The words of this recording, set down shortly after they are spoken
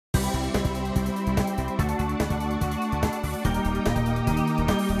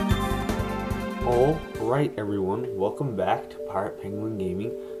Alright everyone, welcome back to Pirate Pangolin Gaming.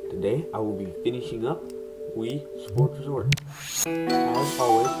 Today I will be finishing up Wii Sports Resort. As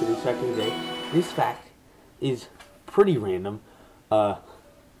always, for this fact of the day, this fact is pretty random.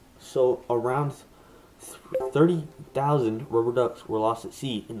 So around 30,000 rubber ducks were lost at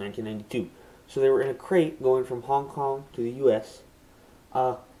sea in 1992. So they were in a crate going from Hong Kong to the US,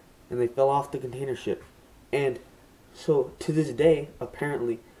 and they fell off the container ship. And so to this day,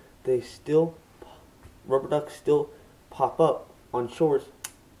 apparently, rubber ducks still pop up on shores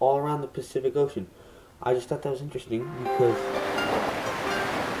all around the Pacific Ocean. I just thought that was interesting because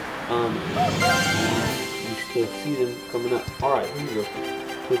you still see them coming up. Alright, here we go.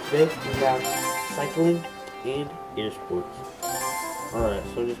 So today we have cycling and air sports. Alright,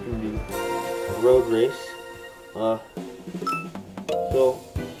 so I'm just going to do a road race. So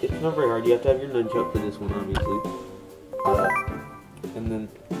it's not very hard. You have to have your nunchuck for this one, obviously. And then,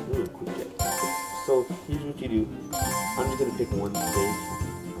 quick check. So here's what you do. I'm just gonna pick one stage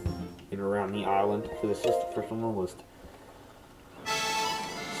and around the island because it's just the first one on the list.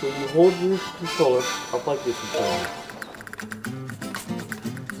 So you hold your controller up like this in front of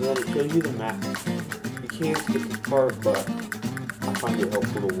you. So then it shows you the map. You can't skip this part, but I find it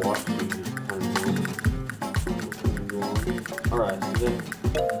helpful to watch so you just kind of know. Alright, so then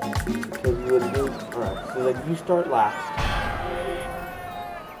because you would do alright, so then you start last.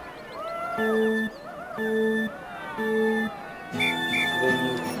 Then you move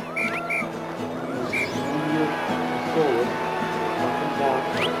your controller up and down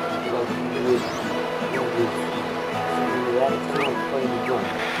like you would so that it's kind of playing the drum.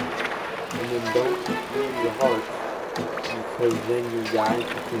 And then don't move your heart because then your guy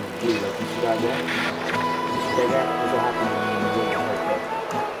can do like you see that there? This will happen when you move your heart up.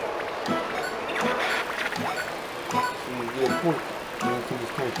 So you get a point and you can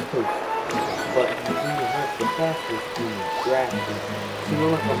just kind of coast. But you do have the fastest in drafting. So you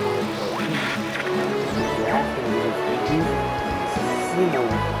know what I'm talking about? Drafting is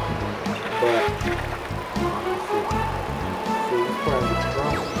similar, but so this part is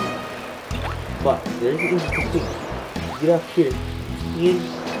strong. But there's an interesting thing. You get up here, you can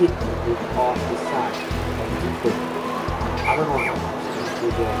hit it off the side of the foot. I don't know how much this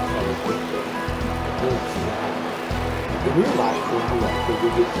will go on the side of the foot, but in real life, we'll do that because we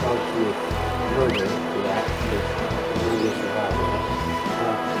get charged with murder for that because we will survive that.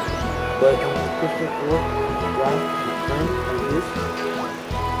 But on the Christian floor, drive, you turn like this,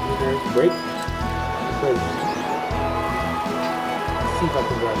 and there's brake, brake. Let's see if I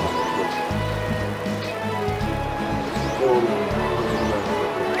can drive off like this. Alright, so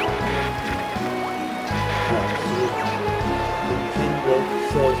the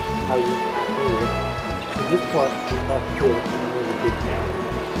says how you do it. So this part is up here, and there's a big town.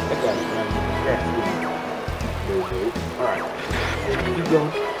 That guy's running in the grass. Alright, so you keep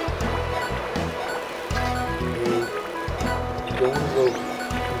going. And you don't want to go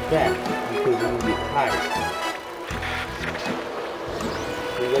back because you're going to get tired.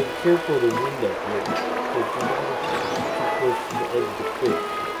 So you got to be careful of the wind up here. Because you're not too close to the edge of the cliff.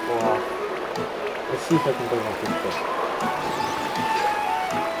 Fall off. Let's see if I can go off this stuff.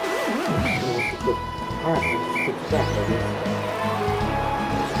 Alright, let's just switch back, I guess.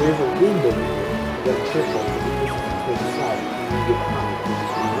 There's a wind over here. You gotta be careful because this is to the side and you get behind.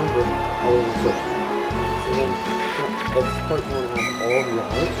 Remember, all over the foot. So then, that's the part you want to have all of your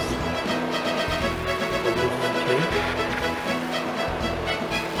hearts. And this is the chain.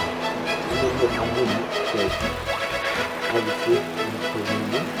 And then look, I'm winning. So, obviously, I'm going to put it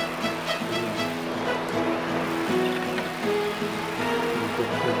in there.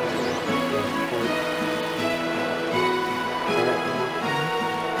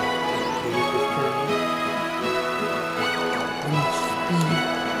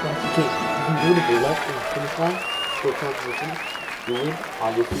 Okay, you can go to the left and finish line, still count to the finish, you win,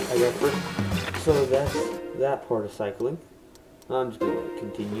 obviously, I got first. So that's that part of cycling. I'm just going to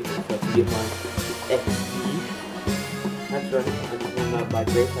continue so I can get my XP. That's right, I just won that by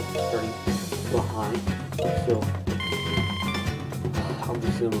grace, I'm starting behind, so I'm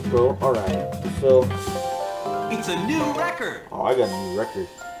just going to go, alright, so. It's a new record! Oh, I got a new record.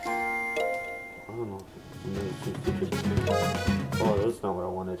 I don't know. Oh, that's not what I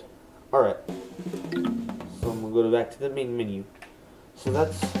wanted. Alright. So I'm going to go back to the main menu. So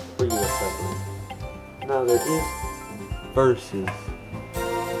that's regular cycling. Now there is versus.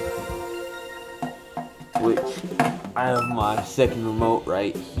 Which I have my second remote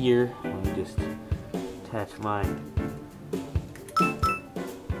right here. Let me just attach mine.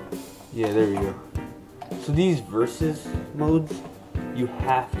 Yeah, there we go. So these versus modes you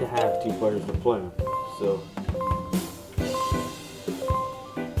have to have 2 players to play them. So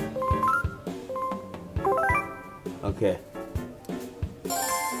okay.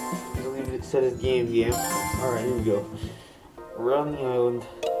 I believe it said as game. Alright, here we go. Around the island,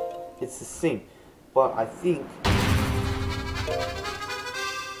 it's the same, but I think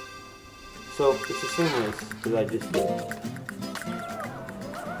so. It's the same race that I just did.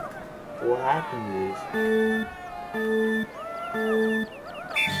 What happens is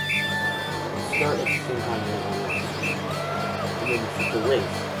start at the same time and then it's the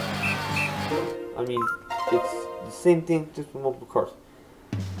race. I mean, it's the same thing, just with multiple cars.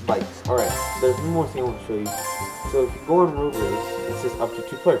 Bikes. Alright, there's one more thing I want to show you. So if you go on road race, it says up to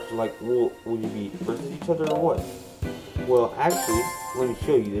 2 players. So like, will you be versus each other or what? Well, actually, let me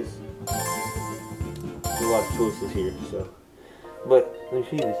show you this. There's a lot of choices here, so. But let me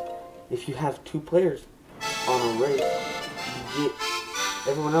show you this. If you have 2 players on a race, you get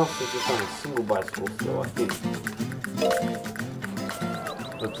everyone else is just on a single bicycle. So I think.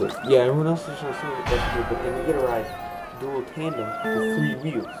 That's it. Yeah, everyone else is just on a single bicycle, but then you get to ride dual tandem with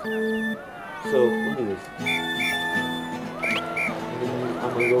 3 wheels. So look at this. I'm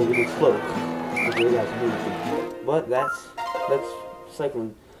gonna go really slow because that's moving. But that's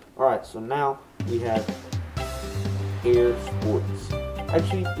cycling. Alright, so now we have air sports.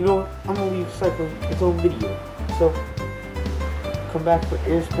 Actually, you know what? I'm gonna leave cycling its own video. So come back for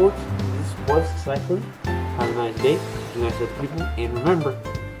air sports. This was cycling. Have a nice day. Be nice to other people. And remember,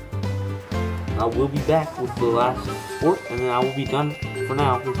 I will be back with the last sport, and then I will be done for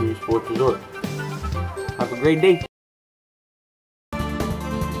now with Wii Sports Resort. Have a great day.